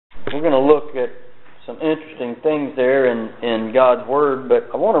we're going to look at some interesting things there in God's Word, but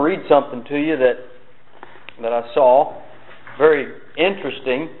I want to read something to you that I saw. Very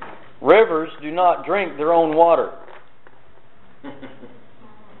interesting. Rivers do not drink their own water.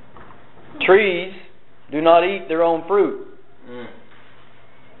 Trees do not eat their own fruit.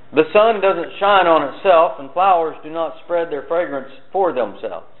 The sun doesn't shine on itself, and flowers do not spread their fragrance for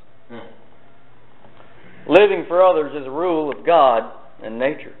themselves. Living for others is a rule of God and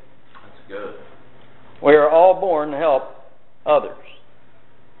nature. That's good. We are all born to help others.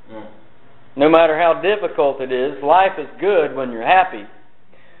 No matter how difficult it is, life is good when you're happy,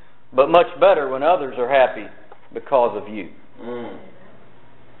 but much better when others are happy because of you.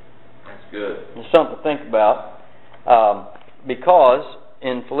 That's good. It's something to think about, because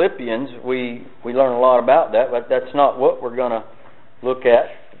in Philippians we learn a lot about that, but that's not what we're going to look at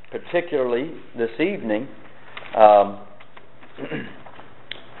particularly this evening.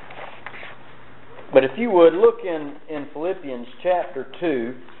 But if you would, look in Philippians chapter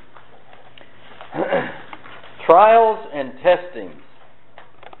 2, trials and testings.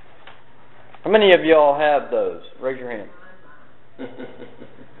 How many of y'all have those? Raise your hand.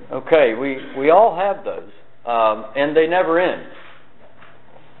 Okay, we all have those, and they never end.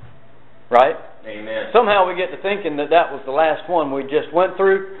 Right? Amen. Somehow we get to thinking that was the last one we just went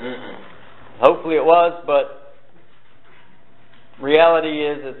through. Hopefully it was, but reality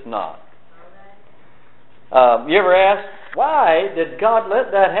is it's not. You ever ask, why did God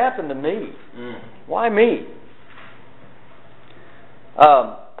let that happen to me? Why me?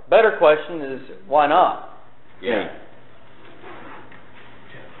 Better question is, why not? Yeah.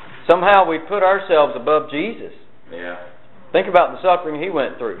 Somehow we put ourselves above Jesus. Yeah. Think about the suffering He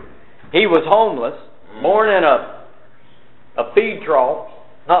went through. He was homeless, born in a feed trough.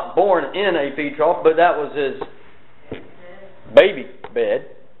 Not born in a feed trough, but that was his baby bed.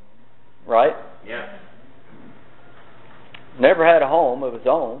 Right? Yeah. Never had a home of his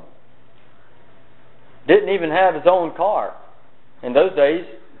own. Didn't even have his own car. In those days,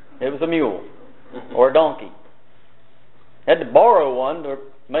 it was a mule or a donkey. Had to borrow one to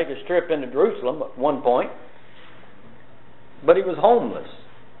make his trip into Jerusalem at one point. But he was homeless.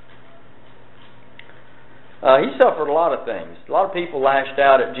 He suffered a lot of things. A lot of people lashed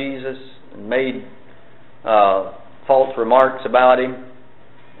out at Jesus and made false remarks about Him.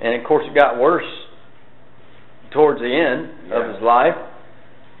 And of course it got worse towards the end of His life,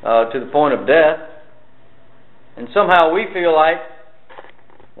 to the point of death. And somehow we feel like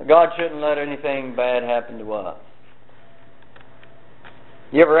God shouldn't let anything bad happen to us.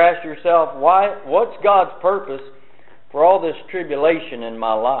 You ever ask yourself, what's God's purpose for all this tribulation in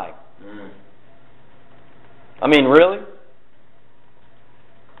my life? I mean, really?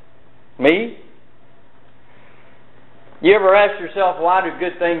 Me? You ever ask yourself, why do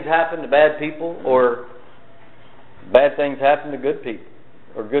good things happen to bad people, or bad things happen to good people,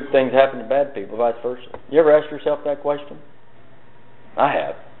 or good things happen to bad people, vice versa? You ever ask yourself that question? I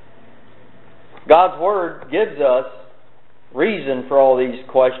have. God's Word gives us reason for all these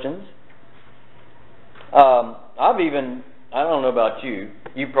questions. I don't know about you,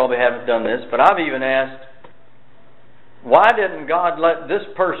 you probably haven't done this, but I've even asked, why didn't God let this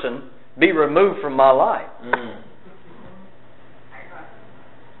person be removed from my life?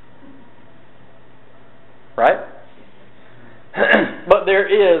 Right? But there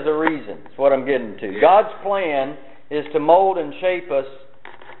is a reason. That's what I'm getting to. God's plan is to mold and shape us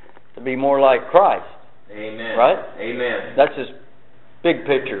to be more like Christ. Amen. Right? Amen. That's His big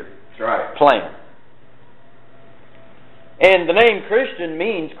picture plan. And the name Christian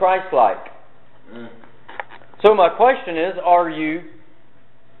means Christ-like. So my question is, are you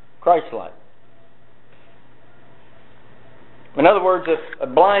Christ-like? In other words, if a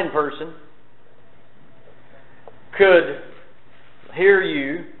blind person could hear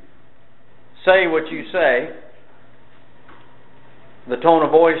you say what you say, the tone of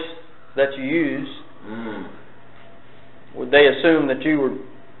voice that you use, would they assume that you were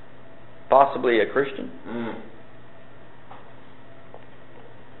possibly a Christian?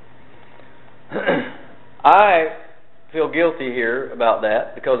 I feel guilty here about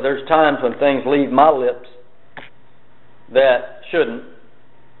that, because there's times when things leave my lips that shouldn't,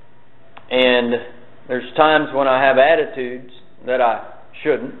 and there's times when I have attitudes that I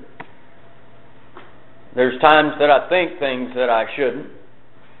shouldn't. There's times that I think things that I shouldn't.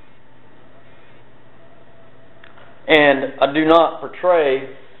 And I do not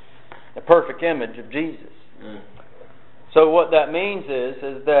portray the perfect image of Jesus. So what that means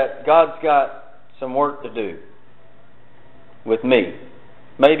is that God's got some work to do with me,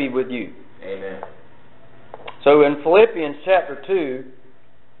 maybe with you. Amen. So in Philippians chapter 2,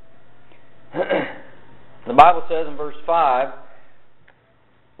 The Bible says in verse 5,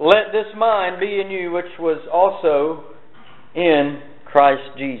 let this mind be in you which was also in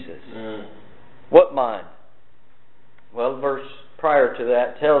Christ Jesus. What mind? Well, the verse prior to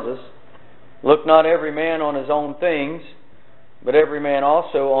that tells us, look not every man on his own things, but every man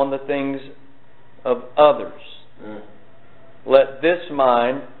also on the things of others. Let this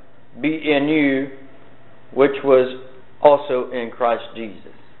mind be in you which was also in Christ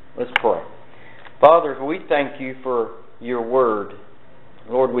Jesus. Let's pray. Father, we thank you for your word.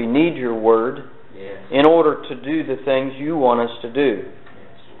 Lord, we need your word in order to do the things you want us to do.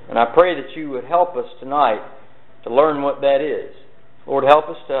 And I pray that you would help us tonight to learn what that is. Lord, help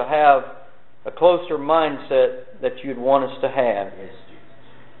us to have a closer mindset that you'd want us to have.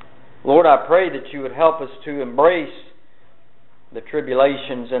 Lord, I pray that you would help us to embrace the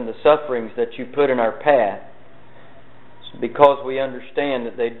tribulations and the sufferings that you put in our path, because we understand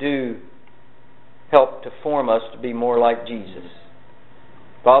that they do help to form us to be more like Jesus.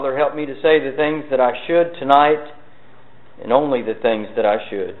 Father, help me to say the things that I should tonight, and only the things that I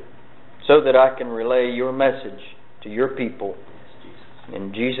should, so that I can relay your message to your people.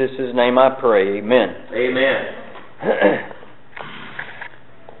 In Jesus' name I pray. Amen. Amen.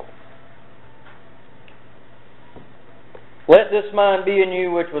 Let this mind be in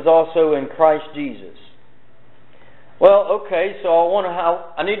you which was also in Christ Jesus. Well, okay, so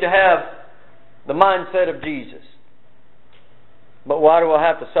I need to have the mindset of Jesus. But why do I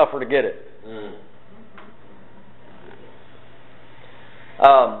have to suffer to get it?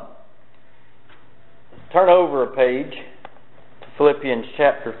 Turn over a page to Philippians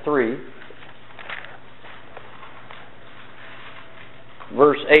chapter 3,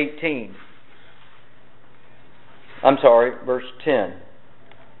 verse 18. I'm sorry, verse 10.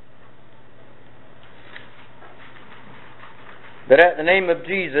 That at the name of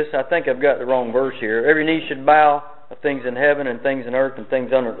Jesus, I think I've got the wrong verse here, every knee should bow of things in heaven and things in earth and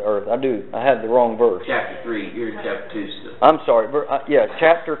things under the earth. I have the wrong verse. Chapter 3, you're in chapter 2 still. I'm sorry,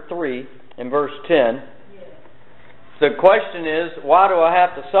 chapter 3 and verse 10. The question is, why do I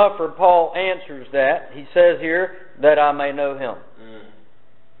have to suffer? Paul answers that. He says here, that I may know him.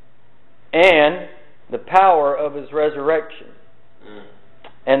 And the power of his resurrection.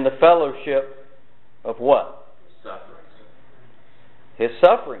 And the fellowship of what? His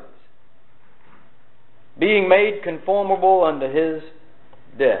sufferings. Being made conformable unto his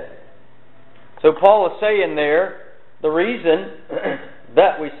death. So Paul is saying there, the reason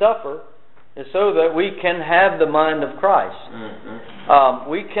that we suffer is so that we can have the mind of Christ.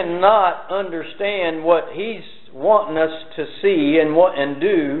 We cannot understand what he's wanting us to see and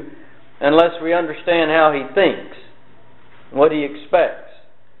do unless we understand how he thinks, what he expects,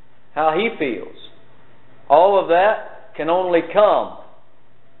 how he feels. All of that can only come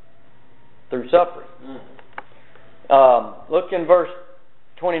through suffering. Look in verse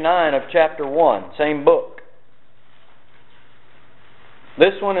 29 of chapter 1, same book.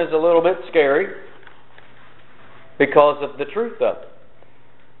 This one is a little bit scary because of the truth of it.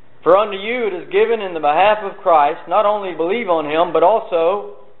 For unto you it is given in the behalf of Christ, not only to believe on him, but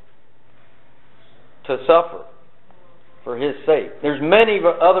also to suffer for his sake. There's many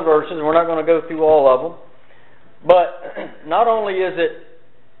other verses, and we're not going to go through all of them. But not only is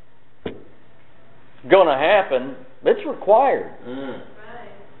it going to happen, it's required.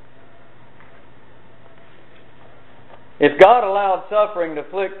 If God allowed suffering to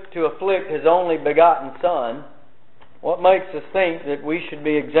afflict his only begotten Son, what makes us think that we should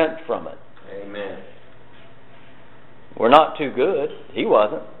be exempt from it? Amen. We're not too good. He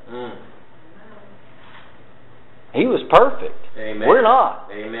wasn't. He was perfect. Amen. We're not.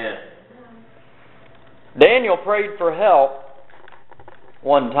 Amen. Daniel prayed for help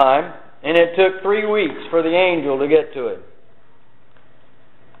one time, and it took 3 weeks for the angel to get to him.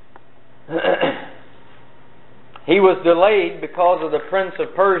 He was delayed because of the prince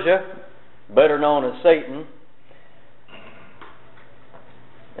of Persia, better known as Satan.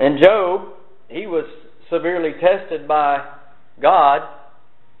 And Job, he was severely tested by God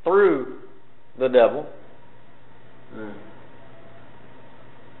through the devil.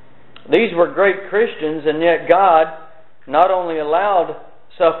 These were great Christians, and yet God not only allowed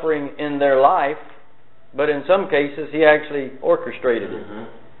suffering in their life, but in some cases he actually orchestrated it.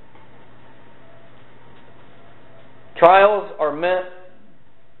 Trials are meant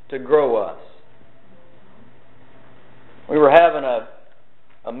to grow us. We were having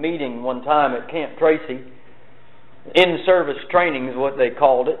a meeting one time at Camp Tracy. In-service training is what they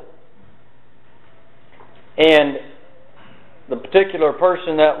called it. And the particular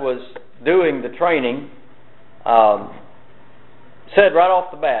person that was doing the training said right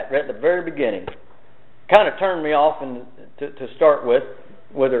off the bat, right at the very beginning, kind of turned me off to start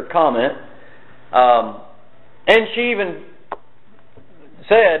with her comment. And she even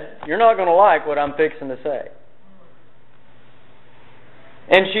said, "You're not going to like what I'm fixing to say."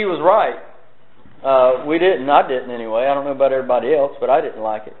 And she was right. I didn't anyway. I don't know about everybody else, but I didn't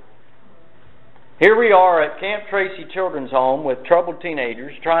like it. Here we are at Camp Tracy Children's Home with troubled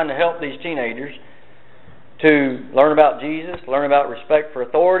teenagers, trying to help these teenagers to learn about Jesus, learn about respect for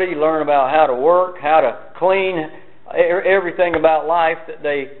authority, learn about how to work, how to clean, everything about life that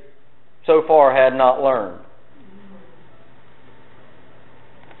they so far had not learned.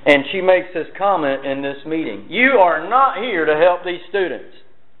 And she makes this comment in this meeting: "You are not here to help these students."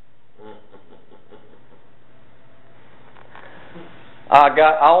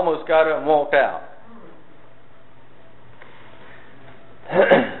 I almost got up and walked out.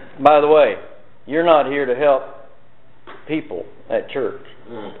 By the way, you're not here to help people at church.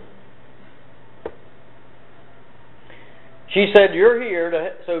 She said, "You're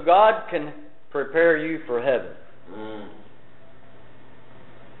here so God can prepare you for heaven.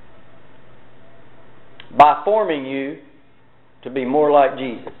 By forming you to be more like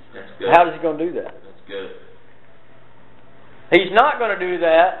Jesus." That's good. How is He going to do that? That's good. He's not going to do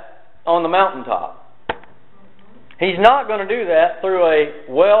that on the mountaintop. He's not going to do that through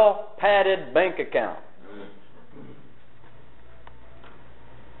a well-padded bank account.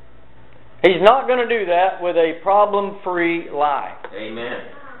 He's not going to do that with a problem-free life. Amen.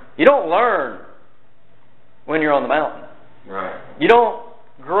 You don't learn when you're on the mountain. Right. You don't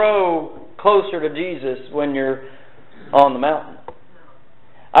grow closer to Jesus when you're on the mountain.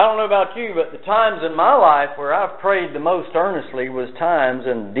 I don't know about you, but the times in my life where I've prayed the most earnestly was times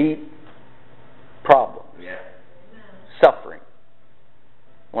in deep problem, suffering,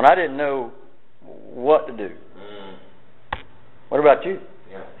 when I didn't know what to do. What about you?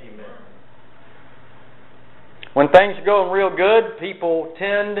 Yeah. Amen. When things are going real good, people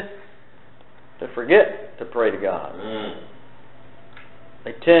tend to forget to pray to God.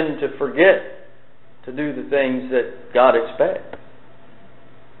 They tend to forget to do the things that God expects.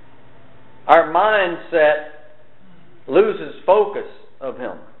 Our mindset loses focus of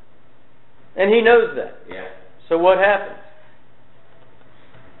Him. And He knows that. Yeah. So what happens?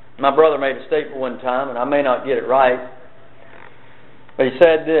 My brother made a statement one time, and I may not get it right, but he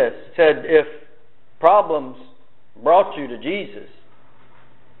said this. He said, if problems brought you to Jesus,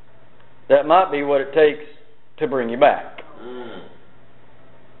 that might be what it takes to bring you back.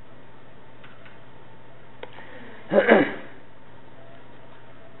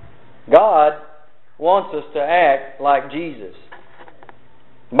 God wants us to act like Jesus.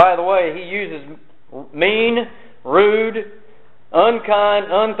 By the way, He uses mean, rude, unkind,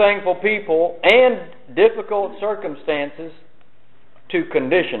 unthankful people and difficult circumstances to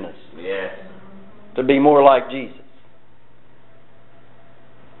condition us to be more like Jesus.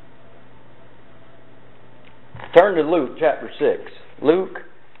 Turn to Luke chapter 6. Luke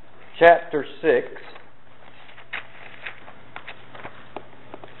chapter 6.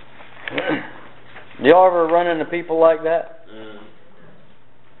 Do y'all ever run into people like that?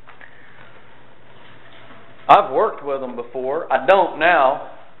 I've worked with them before. I don't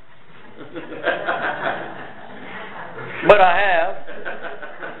now. But I have.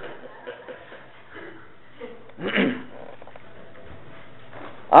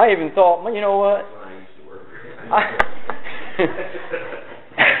 I even thought, you know what? I used to work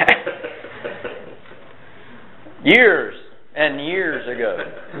Years and years ago,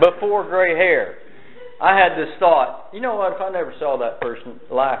 before gray hair, I had this thought, you know what, if I never saw that person,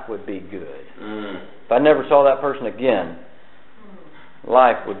 life would be good. If I never saw that person again,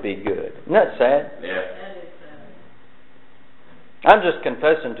 life would be good. Isn't that sad? Yeah. I'm just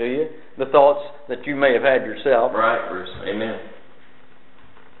confessing to you the thoughts that you may have had yourself. Right, Bruce. Amen.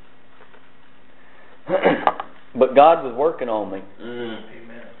 But God was working on me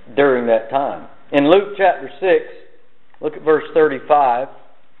during that time. In Luke chapter 6, look at verse 35.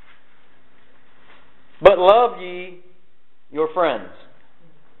 But love ye your friends.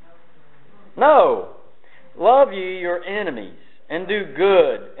 No. Love ye your enemies, and do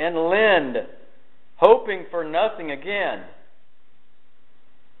good, and lend, hoping for nothing again.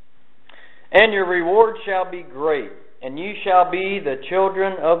 And your reward shall be great, and you shall be the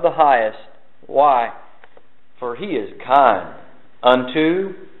children of the highest. Why? For He is kind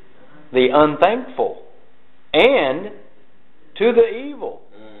unto the unthankful, and to the evil.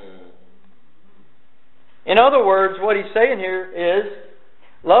 In other words, what he's saying here is,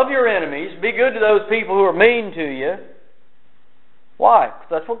 love your enemies, be good to those people who are mean to you. Why? Because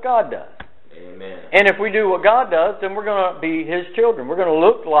that's what God does. Amen. And if we do what God does, then we're going to be His children. We're going to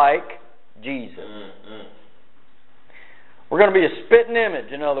look like Jesus. We're going to be a spitting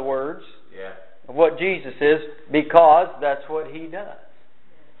image, in other words, Yeah. of what Jesus is, because that's what He does.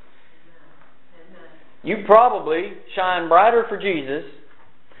 You probably shine brighter for Jesus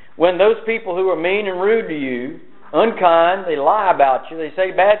when those people who are mean and rude to you, unkind, they lie about you, they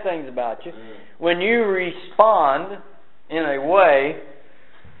say bad things about you, when you respond in a way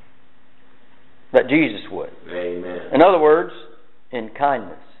that Jesus would. Amen. In other words, in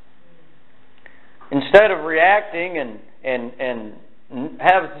kindness. Instead of reacting and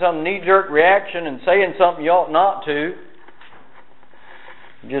having some knee-jerk reaction and saying something you ought not to,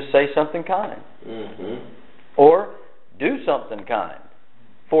 just say something kind. Mm-hmm. Or do something kind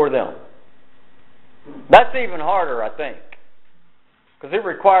for them. That's even harder, I think. Because it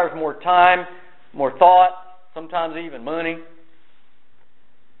requires more time, more thought, sometimes even money,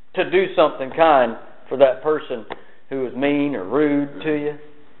 to do something kind for that person who is mean or rude to you.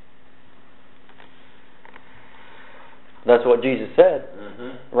 That's what Jesus said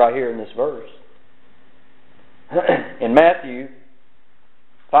right here in this verse. In Matthew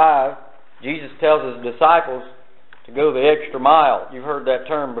 5, Jesus tells His disciples to go the extra mile. You've heard that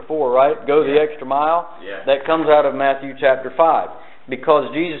term before, right? Go the extra mile. Yeah. That comes out of Matthew chapter 5.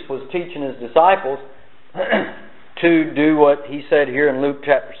 Because Jesus was teaching His disciples to do what He said here in Luke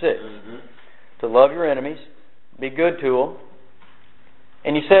chapter 6. To love your enemies, be good to them.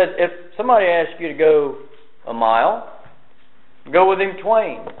 And He said, if somebody asks you to go a mile, go with him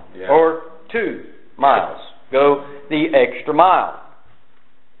twain, or 2 miles. Go the extra mile.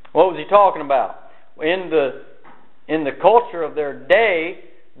 What was He talking about? In the culture of their day,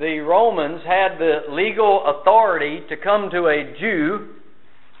 the Romans had the legal authority to come to a Jew,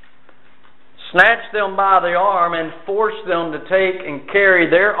 snatch them by the arm, and force them to take and carry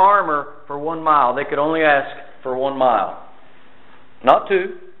their armor for 1 mile. They could only ask for 1 mile. Not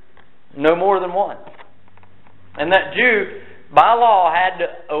 2. No more than 1. And that Jew, by law, had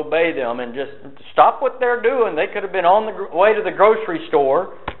to obey them and just stop what they're doing. They could have been on the way to the grocery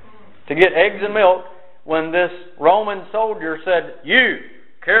store to get eggs and milk when this Roman soldier said, "You,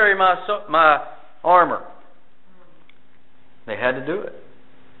 carry my armor." They had to do it.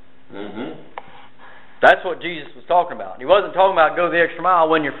 That's what Jesus was talking about. He wasn't talking about go the extra mile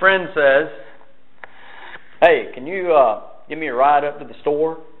when your friend says, "Hey, can you give me a ride up to the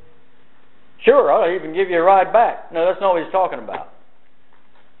store?" "Sure, I'll even give you a ride back." No, that's not what He's talking about.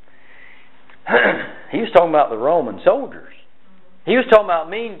 He was talking about the Roman soldiers. He was talking about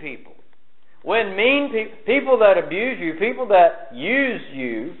mean people. When mean people that abuse you, people that use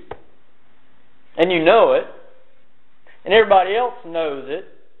you, and you know it, and everybody else knows it,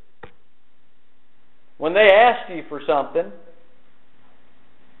 when they ask you for something,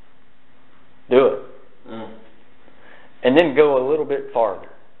 do it. And then go a little bit farther.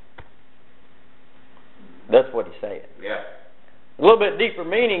 That's what He's saying. Yeah. A little bit deeper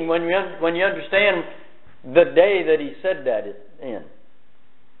meaning when you understand the day that He said that in.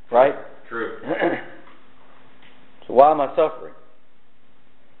 Right? True. So why am I suffering?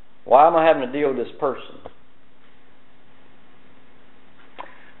 Why am I having to deal with this person?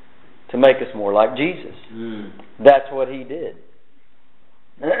 To make us more like Jesus. That's what He did.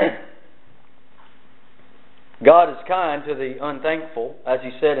 God is kind to the unthankful, as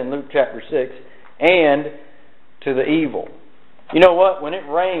He said in Luke chapter 6, and to the evil. You know what? When it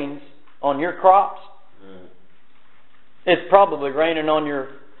rains on your crops, it's probably raining on your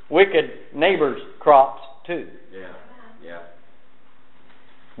wicked neighbor's crops too. Yeah.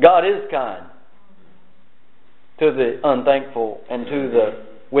 God is kind to the unthankful and to the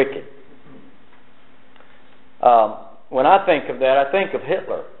wicked. When I think of that, I think of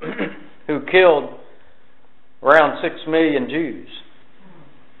Hitler, who killed around 6 million Jews.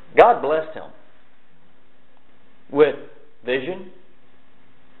 God blessed him with vision,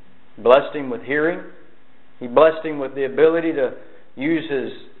 blessed him with hearing, He blessed him with the ability to use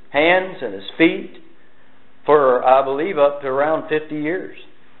his hands and his feet for, I believe, up to around 50 years.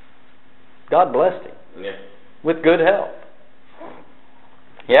 God blessed him with good health.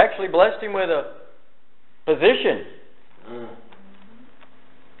 He actually blessed him with a position.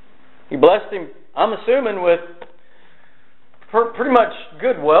 He blessed him, I'm assuming, with pretty much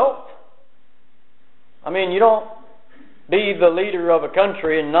good wealth. I mean, you don't be the leader of a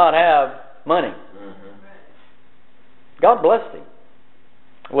country and not have money. God blessed him.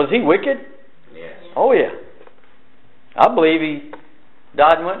 Was he wicked? Yes. Oh yeah. I believe he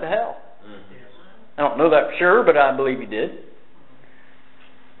died and went to hell. I don't know that for sure, but I believe he did.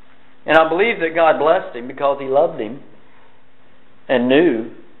 And I believe that God blessed him because he loved him and knew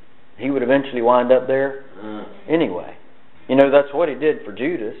he would eventually wind up there anyway. You know, that's what he did for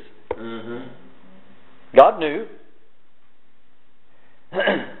Judas. God knew.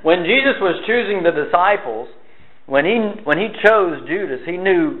 When Jesus was choosing the disciples, when he chose Judas, he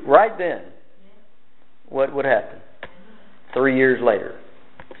knew right then what would happen 3 years later.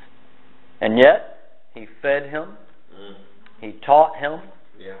 And yet, he fed him, he taught him,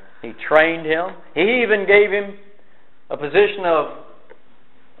 he trained him, he even gave him a position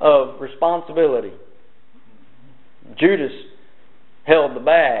of responsibility. Judas held the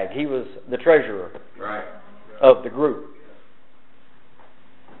bag. He was the treasurer of the group.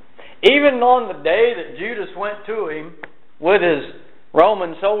 Even on the day that Judas went to him with his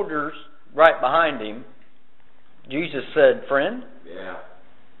Roman soldiers right behind him, Jesus said, "Friend,"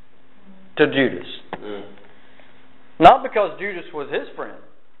 to Judas. Not because Judas was his friend,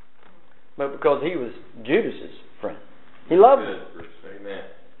 but because he was Judas's friend. He loved him. Amen.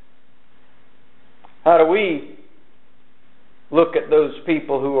 How do we look at those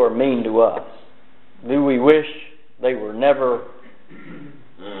people who are mean to us? Do we wish they were never,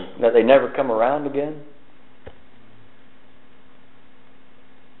 that they never come around again?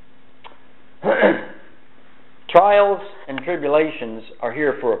 Trials and tribulations are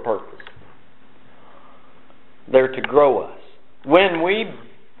here for a purpose. They're to grow us. When we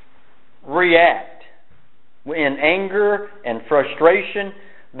react in anger and frustration,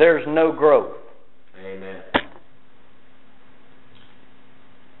 there's no growth. Amen.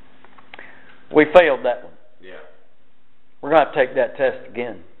 We failed that one. Yeah. We're going to have to take that test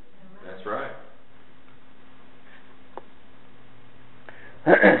again. That's right.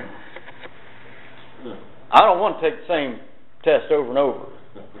 I don't want to take the same test over and over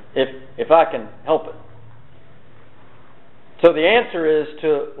if I can help it. So the answer is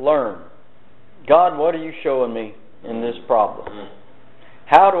to learn. God, what are you showing me in this problem?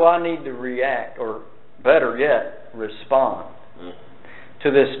 How do I need to react, or better yet, respond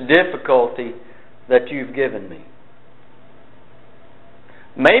to this difficulty that you've given me?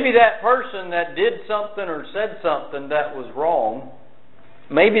 Maybe that person that did something or said something that was wrong,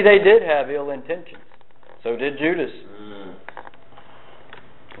 maybe they did have ill intentions. So did Judas.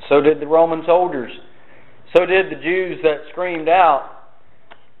 So did the Roman soldiers. So did the Jews that screamed out,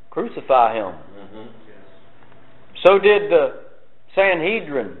 "Crucify him." So did the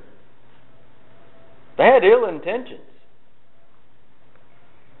Sanhedrin. They had ill intentions.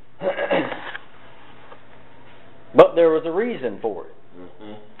 But there was a reason for it.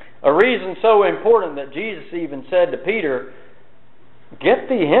 A reason so important that Jesus even said to Peter, "Get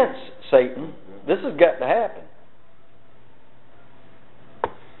thee hence, Satan. This has got to happen."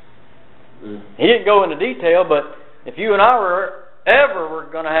 He didn't go into detail, but if you and I were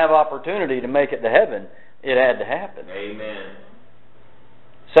going to have opportunity to make it to heaven, it had to happen. Amen.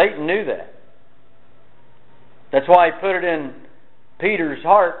 Satan knew that. That's why he put it in Peter's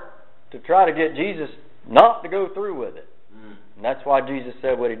heart to try to get Jesus not to go through with it. And that's why Jesus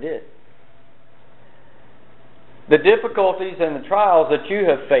said what he did. The difficulties and the trials that you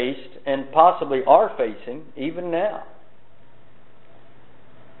have faced and possibly are facing even now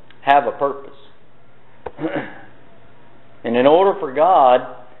have a purpose. And in order for God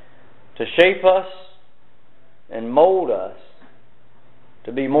to shape us and mold us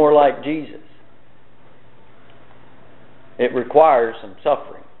to be more like Jesus, it requires some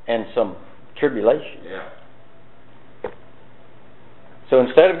suffering and some tribulation. Yeah. So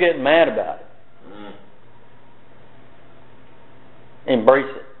instead of getting mad about it, embrace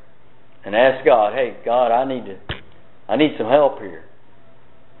it and ask God, "Hey, God, I need some help here.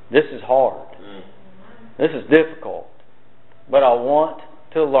 This is hard. This is difficult. But I want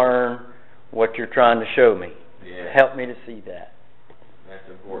to learn what you're trying to show me. Help me to see that. That's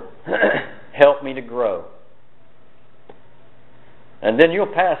important. Help me to grow." And then you'll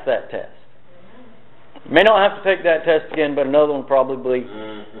pass that test. You may not have to take that test again, but another one probably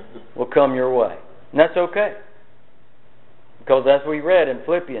will come your way. And that's okay. Because as we read in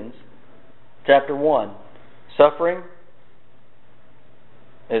Philippians chapter 1, suffering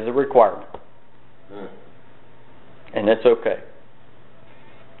is a requirement. And it's okay.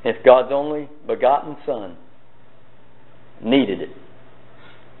 If God's only begotten Son needed it,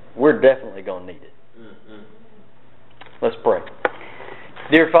 we're definitely going to need it. Let's pray.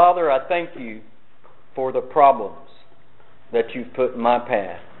 Dear Father, I thank you for the problems that you've put in my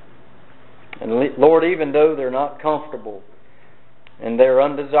path. And Lord, even though they're not comfortable and they're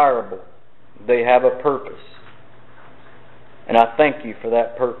undesirable, they have a purpose. And I thank you for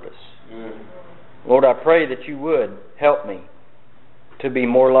that purpose. Lord, I pray that you would help me to be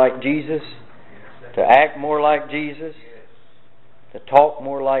more like Jesus, to act more like Jesus, to talk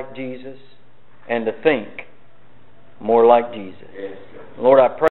more like Jesus, and to think more like Jesus. Lord, I pray